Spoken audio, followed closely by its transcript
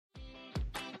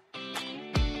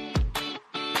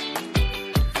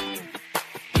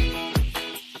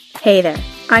Hey there,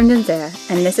 I'm Danzea,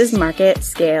 and this is Market,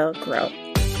 Scale, Grow,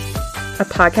 a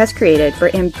podcast created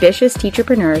for ambitious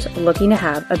teacherpreneurs looking to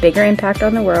have a bigger impact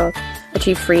on the world,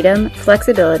 achieve freedom,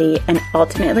 flexibility, and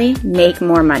ultimately make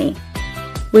more money.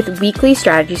 With weekly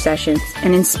strategy sessions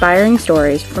and inspiring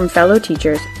stories from fellow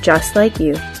teachers just like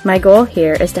you, my goal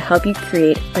here is to help you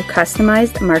create a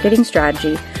customized marketing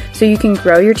strategy so you can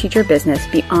grow your teacher business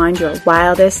beyond your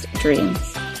wildest dreams.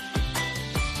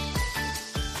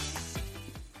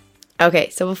 Okay,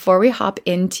 so before we hop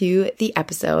into the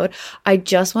episode, I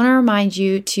just want to remind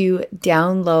you to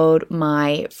download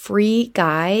my free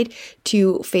guide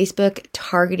to Facebook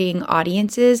targeting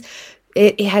audiences.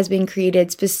 It has been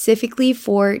created specifically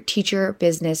for teacher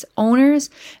business owners,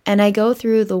 and I go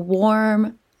through the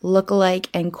warm, lookalike,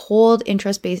 and cold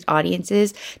interest-based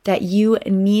audiences that you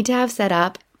need to have set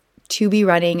up to be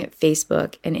running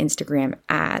Facebook and Instagram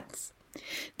ads.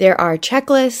 There are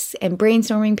checklists and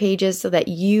brainstorming pages so that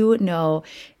you know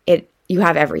you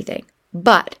have everything.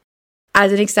 But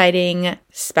as an exciting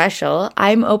special,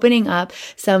 I'm opening up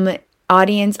some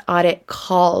audience audit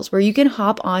calls where you can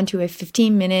hop onto a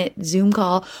 15-minute Zoom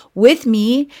call with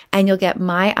me and you'll get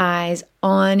my eyes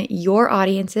on your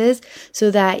audiences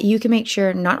so that you can make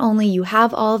sure not only you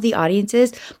have all of the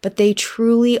audiences, but they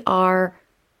truly are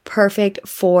perfect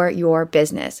for your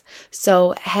business.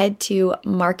 So head to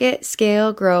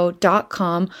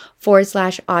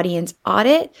marketscalegrow.com/audience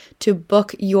audit to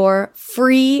book your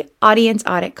free audience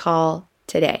audit call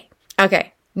today.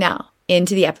 Okay, now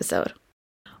into the episode.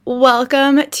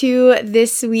 Welcome to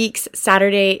this week's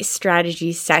Saturday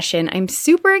strategy session. I'm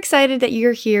super excited that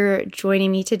you're here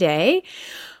joining me today.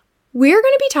 We're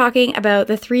going to be talking about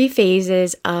the 3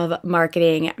 phases of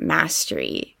marketing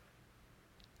mastery.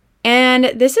 And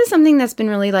this is something that's been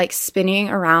really spinning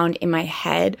around in my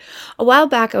head. A while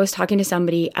back, I was talking to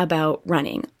somebody about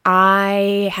running.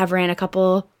 I have ran a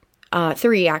couple,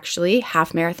 3 actually,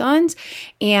 half marathons,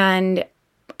 and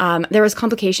there was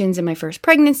complications in my first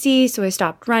pregnancy, so I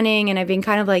stopped running, and I've been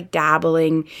kind of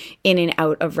dabbling in and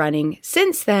out of running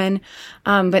since then.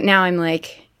 But now I'm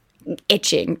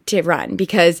itching to run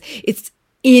because it's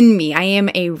in me. I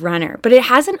am a runner, but it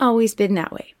hasn't always been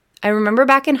that way. I remember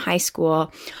back in high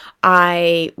school,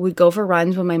 I would go for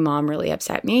runs when my mom really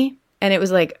upset me, and it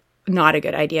was not a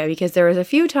good idea because there was a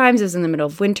few times it was in the middle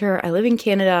of winter. I live in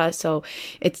Canada, so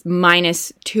it's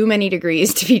minus too many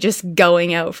degrees to be just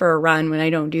going out for a run when I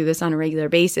don't do this on a regular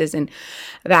basis. And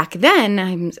back then,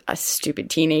 I'm a stupid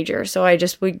teenager, so I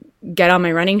just would get on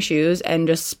my running shoes and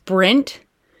just sprint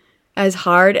as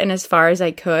hard and as far as I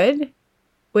could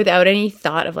without any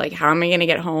thought of how am I going to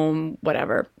get home,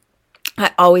 whatever.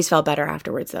 I always felt better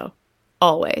afterwards though.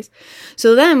 Always.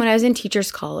 So then when I was in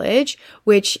teacher's college,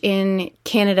 which in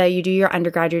Canada, you do your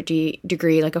undergraduate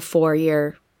degree, a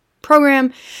 4-year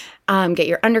program, get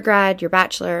your undergrad, your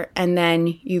bachelor, and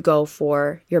then you go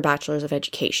for your bachelor's of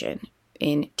education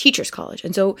in teacher's college.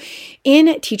 And so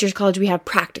in teacher's college, we have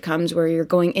practicums where you're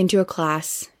going into a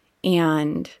class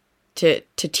and to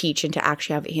teach and to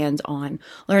actually have hands-on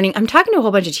learning. I'm talking to a whole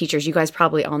bunch of teachers. You guys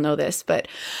probably all know this, but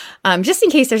just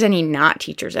in case there's any not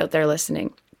teachers out there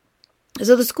listening.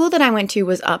 So the school that I went to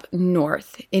was up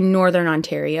north in northern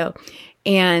Ontario,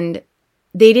 and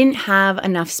they didn't have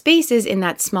enough spaces in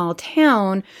that small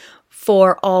town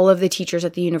for all of the teachers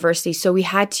at the university. So we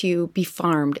had to be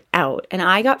farmed out, and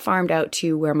I got farmed out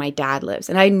to where my dad lives.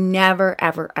 And I never,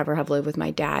 ever, ever have lived with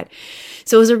my dad.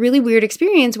 So it was a really weird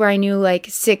experience where I knew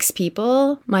 6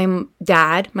 people: my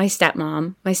dad, my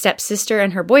stepmom, my stepsister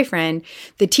and her boyfriend,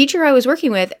 the teacher I was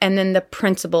working with, and then the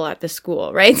principal at the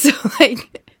school, right? So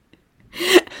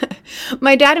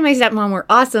my dad and my stepmom were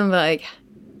awesome, but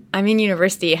I'm in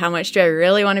university. How much do I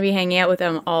really want to be hanging out with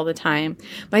them all the time?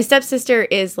 My stepsister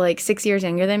is 6 years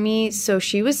younger than me, so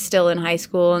she was still in high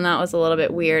school, and that was a little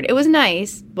bit weird. It was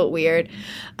nice, but weird.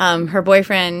 Her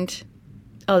boyfriend,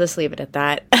 I'll just leave it at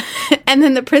that. And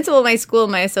then the principal of my school,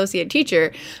 my associate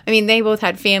teacher, they both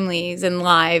had families and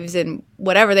lives and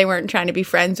whatever. They weren't trying to be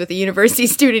friends with a university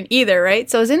student either, right?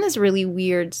 So I was in this really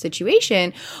weird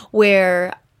situation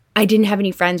where I didn't have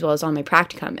any friends while I was on my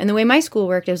practicum. And the way my school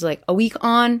worked, it was a week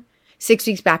on, 6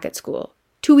 weeks back at school.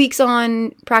 2 weeks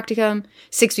on practicum,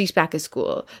 6 weeks back at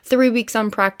school. 3 weeks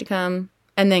on practicum,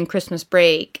 and then Christmas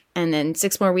break, and then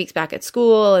 6 more weeks back at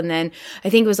school. And then I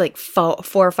think it was 4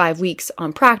 or 5 weeks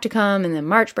on practicum, and then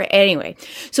March break. Anyway,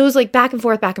 so it was back and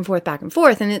forth, back and forth, back and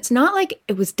forth. And it's not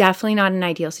it was definitely not an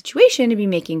ideal situation to be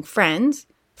making friends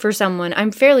for someone.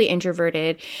 I'm fairly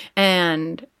introverted,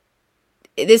 and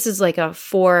this is a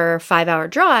 4 or 5 hour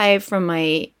drive from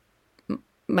my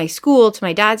school to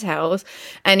my dad's house.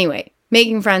 Anyway,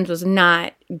 making friends was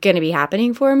not going to be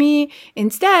happening for me.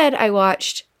 Instead, I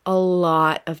watched a a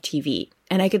lot of TV.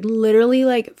 And I could literally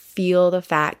like feel the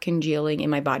fat congealing in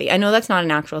my body. I know that's not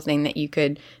an actual thing that you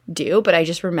could do, but I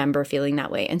just remember feeling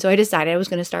that way. And so I decided I was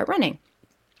going to start running.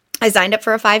 I signed up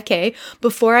for a 5K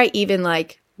before I even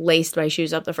like laced my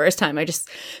shoes up the first time. I just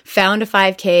found a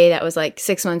 5K that was like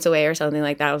 6 months away or something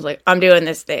like that. I was like, I'm doing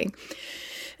this thing.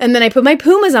 And then I put my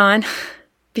Pumas on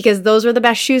because those were the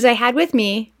best shoes I had with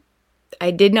me.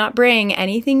 I did not bring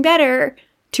anything better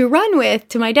to run with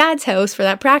to my dad's house for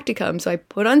that practicum. So I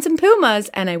put on some Pumas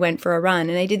and I went for a run.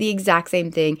 And I did the exact same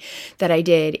thing that I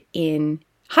did in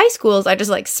high schools. I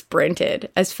just like sprinted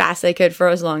as fast as I could for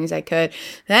as long as I could.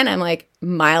 Then I'm like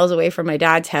miles away from my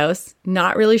dad's house,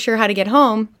 not really sure how to get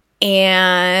home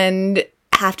and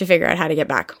have to figure out how to get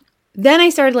back. Then I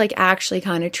started like actually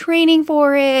kind of training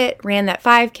for it, ran that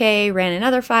 5K, ran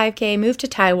another 5K, moved to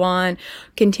Taiwan,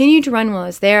 continued to run while I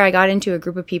was there. I got into a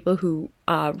group of people who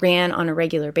ran on a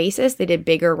regular basis. They did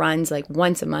bigger runs like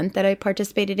once a month that I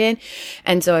participated in.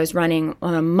 And so I was running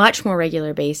on a much more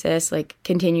regular basis, like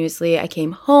continuously. I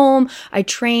came home, I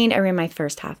trained, I ran my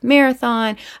first half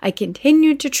marathon. I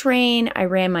continued to train. I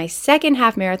ran my second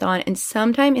half marathon, and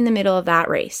sometime in the middle of that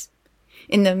race,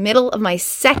 in the middle of my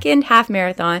second half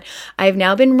marathon, I've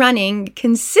now been running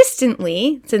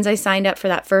consistently since I signed up for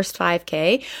that first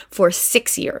 5K for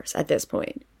 6 years at this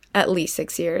point, at least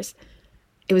 6 years.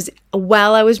 It was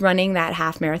while I was running that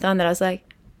half marathon that I was like,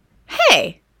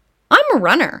 hey, I'm a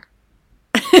runner.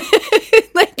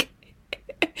 Like,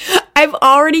 I've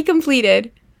already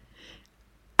completed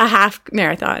a half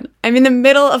marathon. I'm in the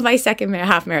middle of my second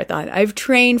half marathon. I've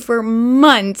trained for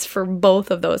months for both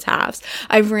of those halves.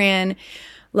 I've ran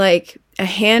like a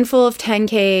handful of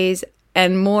 10Ks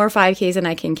and more 5Ks than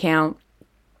I can count.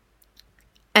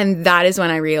 And that is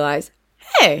when I realized,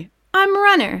 hey, I'm a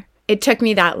runner. It took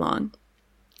me that long.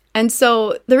 And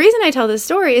so the reason I tell this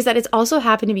story is that it's also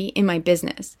happened to be in my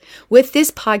business. With this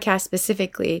podcast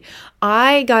specifically,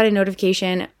 I got a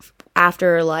notification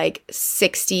after like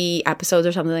 60 episodes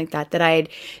or something like that I had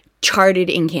charted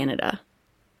in Canada.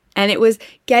 And it was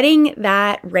getting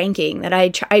that ranking that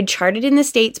I'd charted in the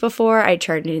States before, I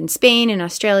charted in Spain and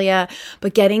Australia,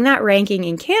 but getting that ranking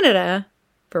in Canada,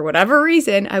 for whatever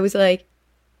reason, I was like,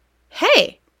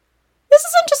 hey, this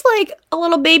isn't just like a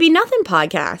little baby nothing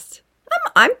podcast.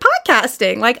 I'm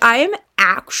podcasting. Like, I am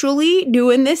actually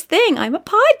doing this thing. I'm a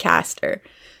podcaster.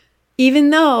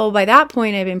 Even though by that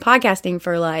point I've been podcasting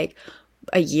for like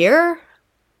a year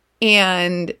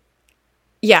and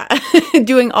yeah,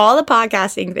 doing all the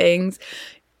podcasting things.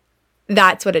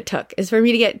 That's what it took, is for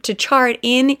me to get to chart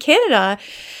in Canada.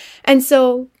 And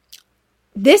so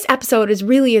this episode is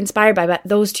really inspired by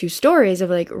those two stories of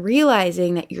like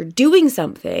realizing that you're doing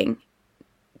something,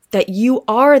 that you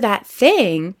are that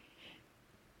thing.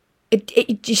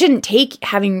 It shouldn't take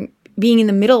being in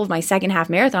the middle of my second half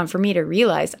marathon for me to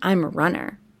realize I'm a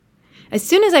runner. As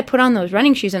soon as I put on those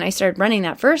running shoes and I started running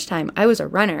that first time, I was a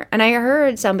runner. And I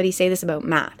heard somebody say this about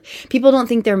math. People don't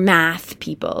think they're math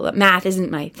people, that math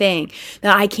isn't my thing,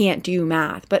 that I can't do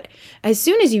math. But as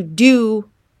soon as you do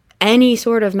any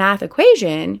sort of math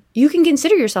equation, you can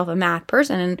consider yourself a math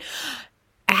person. And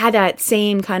I had that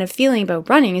same kind of feeling about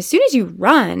running. As soon as you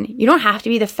run, you don't have to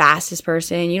be the fastest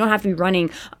person. You don't have to be running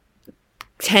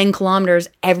 10 kilometers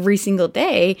every single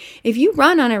day. If you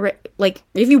run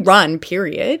if you run,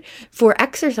 period, for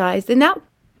exercise, then that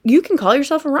you can call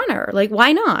yourself a runner. Like,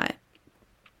 why not?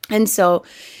 And so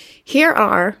here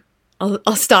are,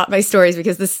 I'll stop my stories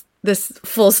because this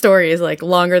full story is like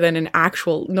longer than an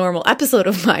actual normal episode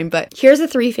of mine. But here's the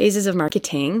 3 phases of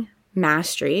marketing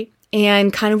mastery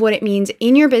and kind of what it means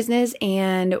in your business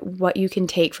and what you can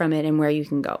take from it and where you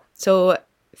can go. So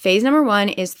phase number 1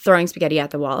 is throwing spaghetti at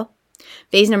the wall.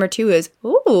 Phase number 2 is,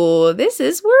 ooh, this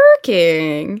is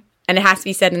working. And it has to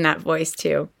be said in that voice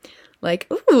too.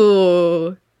 Like,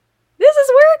 ooh, this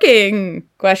is working, ?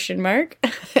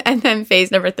 And then phase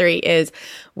number 3 is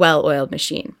well-oiled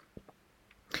machine.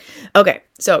 Okay,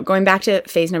 so going back to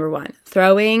phase number 1,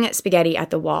 throwing spaghetti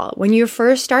at the wall. When you're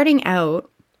first starting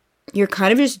out, you're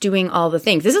kind of just doing all the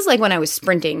things. This is like when I was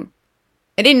sprinting.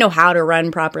 I didn't know how to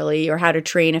run properly or how to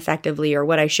train effectively or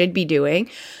what I should be doing.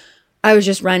 I was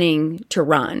just running to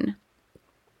run.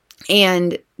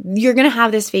 And you're going to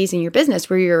have this phase in your business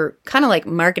where you're kind of like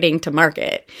marketing to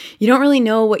market. You don't really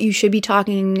know what you should be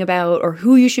talking about or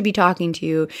who you should be talking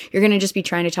to. You're going to just be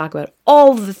trying to talk about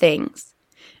all the things.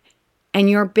 And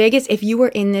if you were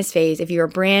in this phase, if you're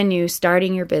brand new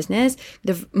starting your business,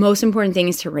 the most important thing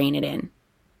is to rein it in.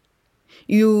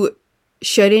 You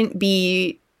shouldn't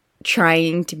be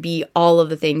trying to be all of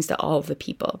the things to all of the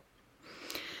people.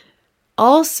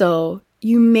 Also,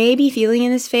 you may be feeling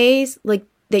in this phase like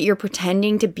that you're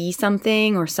pretending to be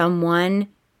something or someone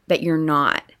that you're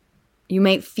not. You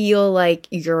might feel like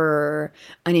you're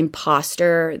an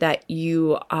imposter, that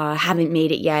you haven't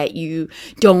made it yet. You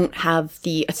don't have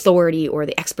the authority or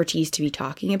the expertise to be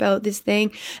talking about this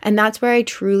thing. And that's where I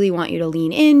truly want you to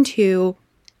lean into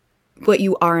what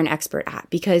you are an expert at,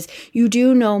 because you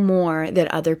do know more than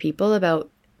other people about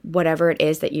whatever it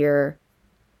is that you're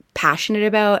passionate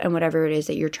about and whatever it is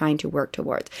that you're trying to work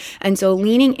towards. And so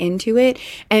leaning into it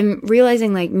and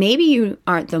realizing like maybe you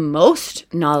aren't the most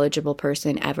knowledgeable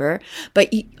person ever,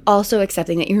 but also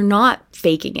accepting that you're not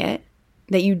faking it,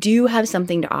 that you do have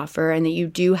something to offer and that you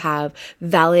do have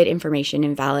valid information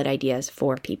and valid ideas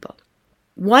for people.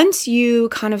 Once you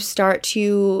kind of start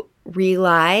to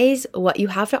realize what you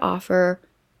have to offer,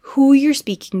 who you're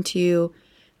speaking to,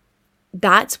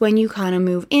 that's when you kind of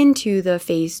move into the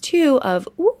phase 2 of,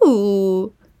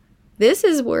 ooh, this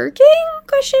is working? ?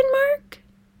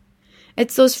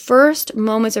 It's those first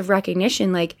moments of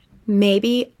recognition, like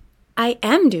maybe I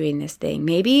am doing this thing.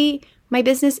 Maybe my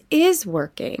business is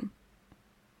working.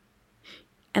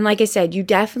 And like I said, you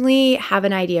definitely have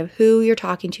an idea of who you're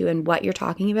talking to and what you're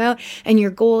talking about. And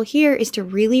your goal here is to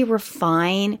really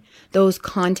refine those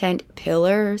content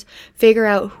pillars, figure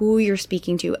out who you're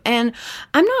speaking to. And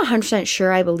I'm not 100%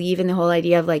 sure I believe in the whole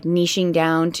idea of like niching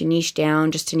down to niche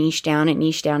down, just to niche down and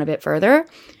niche down a bit further.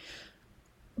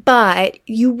 But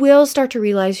you will start to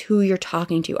realize who you're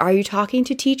talking to. Are you talking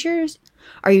to teachers?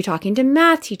 Are you talking to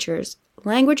math teachers?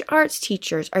 Language arts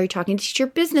teachers? Are you talking to teacher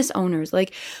business owners?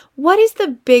 Like, what is the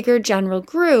bigger general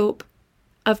group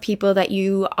of people that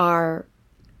you are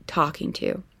talking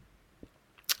to?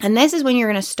 And this is when you're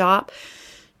going to stop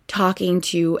talking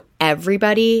to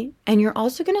everybody, and you're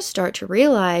also going to start to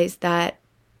realize that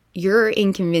you're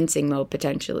in convincing mode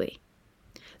potentially.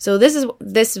 So this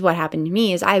is what happened to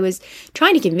me is I was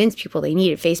trying to convince people they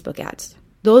needed Facebook ads.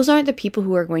 Those aren't the people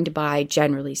who are going to buy,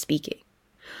 generally speaking.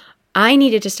 I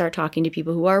needed to start talking to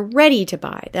people who are ready to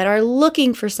buy, that are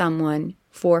looking for someone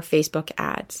for Facebook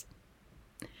ads.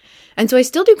 And so I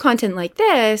still do content like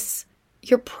this.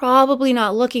 You're probably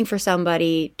not looking for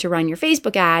somebody to run your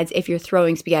Facebook ads if you're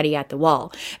throwing spaghetti at the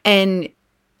wall. And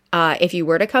if you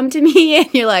were to come to me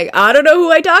and you're like, I don't know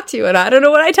who I talk to and I don't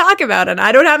know what I talk about and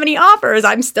I don't have any offers,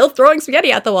 I'm still throwing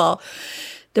spaghetti at the wall.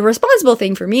 The responsible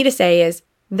thing for me to say is,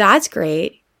 that's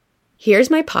great. Here's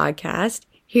my podcast.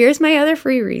 Here's my other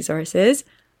free resources.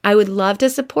 I would love to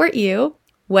support you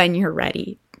when you're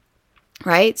ready,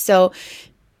 right? So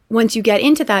once you get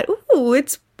into that, ooh,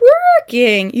 it's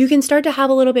working, you can start to have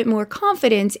a little bit more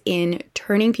confidence in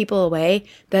turning people away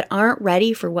that aren't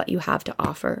ready for what you have to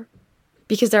offer.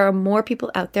 Because there are more people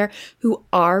out there who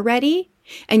are ready,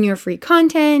 and your free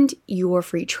content, your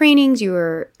free trainings,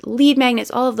 your lead magnets,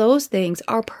 all of those things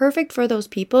are perfect for those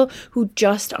people who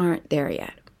just aren't there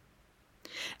yet.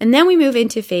 And then we move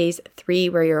into phase 3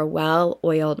 where you're a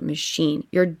well-oiled machine.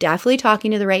 You're definitely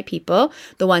talking to the right people,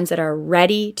 the ones that are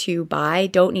ready to buy,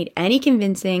 don't need any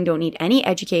convincing, don't need any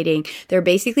educating. They're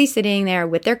basically sitting there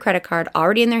with their credit card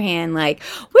already in their hand like,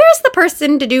 where's the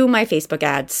person to do my Facebook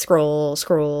ads? Scroll,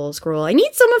 scroll, scroll. I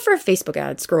need someone for Facebook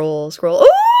ads. Scroll, scroll.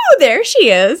 Oh, there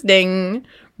she is. Ding.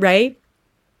 Right?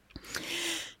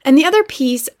 And the other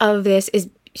piece of this is,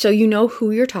 so you know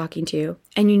who you're talking to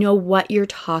and you know what you're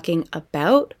talking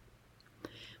about.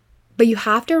 But you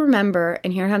have to remember,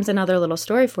 and here comes another little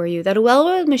story for you, that a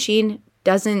well-oiled machine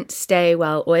doesn't stay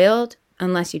well-oiled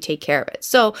unless you take care of it.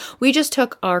 So we just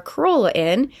took our Corolla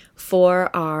in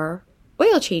for our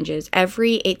oil changes.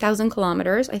 Every 8,000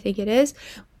 kilometers, I think it is,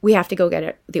 we have to go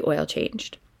get the oil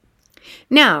changed.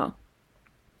 Now,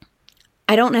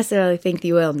 I don't necessarily think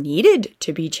the oil needed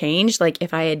to be changed. Like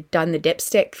if I had done the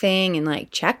dipstick thing and like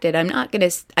checked it,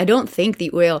 I don't think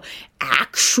the oil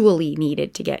actually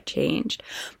needed to get changed.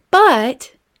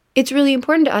 But it's really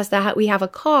important to us that we have a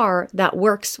car that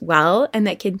works well and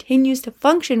that continues to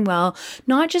function well,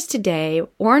 not just today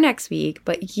or next week,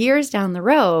 but years down the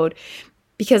road,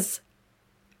 because,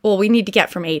 well, we need to get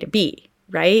from A to B,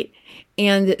 right?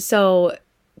 And so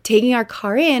taking our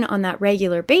car in on that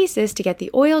regular basis to get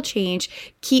the oil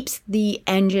change keeps the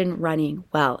engine running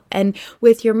well. And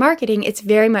with your marketing, it's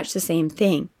very much the same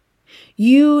thing.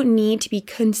 You need to be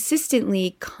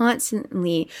constantly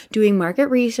doing market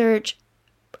research,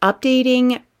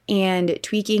 updating and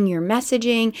tweaking your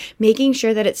messaging, making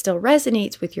sure that it still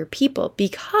resonates with your people.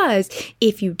 Because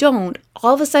if you don't,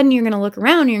 all of a sudden you're going to look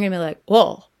around and you're going to be like,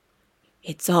 whoa,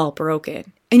 it's all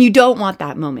broken. And you don't want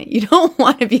that moment. You don't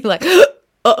want to be like,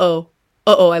 uh-oh,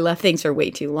 I left things for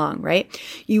way too long, right?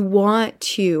 You want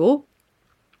to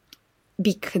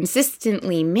be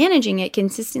consistently managing it,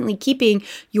 consistently keeping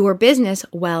your business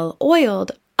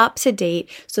well-oiled up to date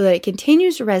so that it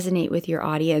continues to resonate with your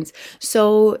audience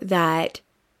so that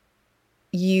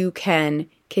you can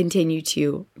continue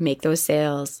to make those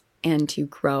sales and to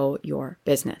grow your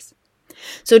business.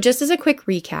 So just as a quick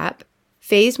recap,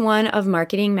 phase 1 of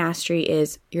marketing mastery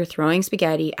is you're throwing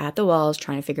spaghetti at the walls,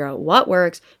 trying to figure out what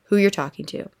works, who you're talking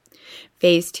to.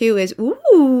 Phase 2 is,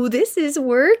 ooh, this is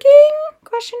working? ?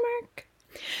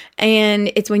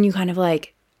 And it's when you kind of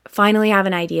like finally have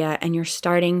an idea and you're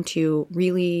starting to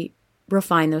really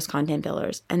refine those content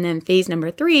pillars. And then phase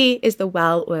number 3 is the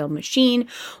well-oiled machine,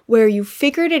 where you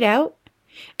figured it out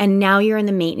and now you're in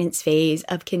the maintenance phase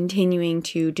of continuing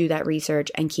to do that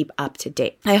research and keep up to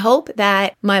date. I hope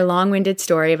that my long-winded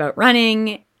story about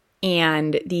running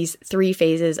and these 3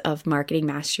 phases of marketing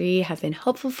mastery have been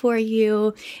helpful for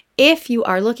you. If you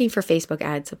are looking for Facebook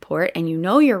ad support and you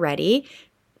know you're ready,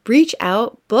 reach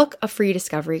out, book a free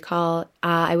discovery call.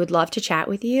 I would love to chat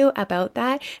with you about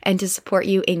that and to support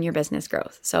you in your business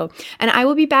growth. And I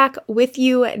will be back with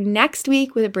you next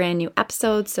week with a brand new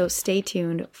episode, so stay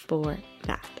tuned for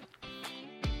that.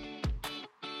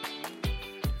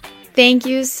 Thank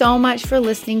you so much for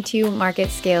listening to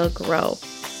Market Scale Grow.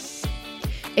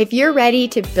 If you're ready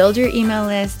to build your email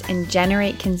list and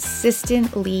generate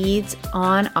consistent leads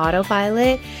on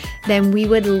autopilot, then we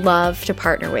would love to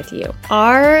partner with you.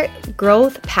 Our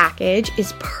growth package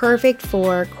is perfect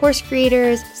for course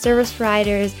creators, service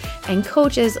providers, and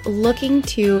coaches looking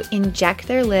to inject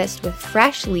their list with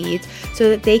fresh leads so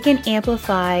that they can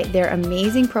amplify their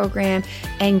amazing program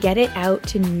and get it out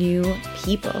to new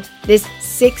people. This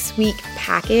 6-week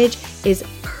package is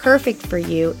perfect for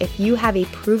you if you have a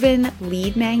proven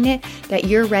lead magnet that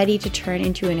you're ready to turn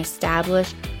into an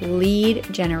established lead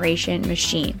generation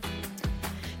machine.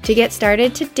 To get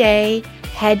started today,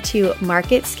 head to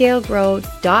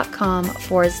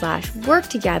marketscalegrow.com/work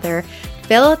together,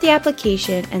 fill out the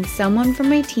application, and someone from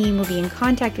my team will be in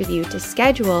contact with you to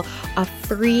schedule a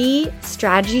free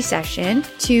strategy session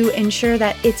to ensure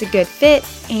that it's a good fit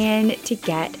and to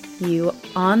get you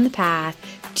on the path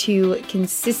to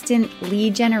consistent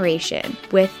lead generation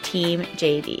with Team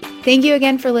JD. Thank you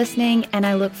again for listening, and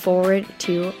I look forward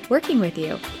to working with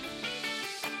you.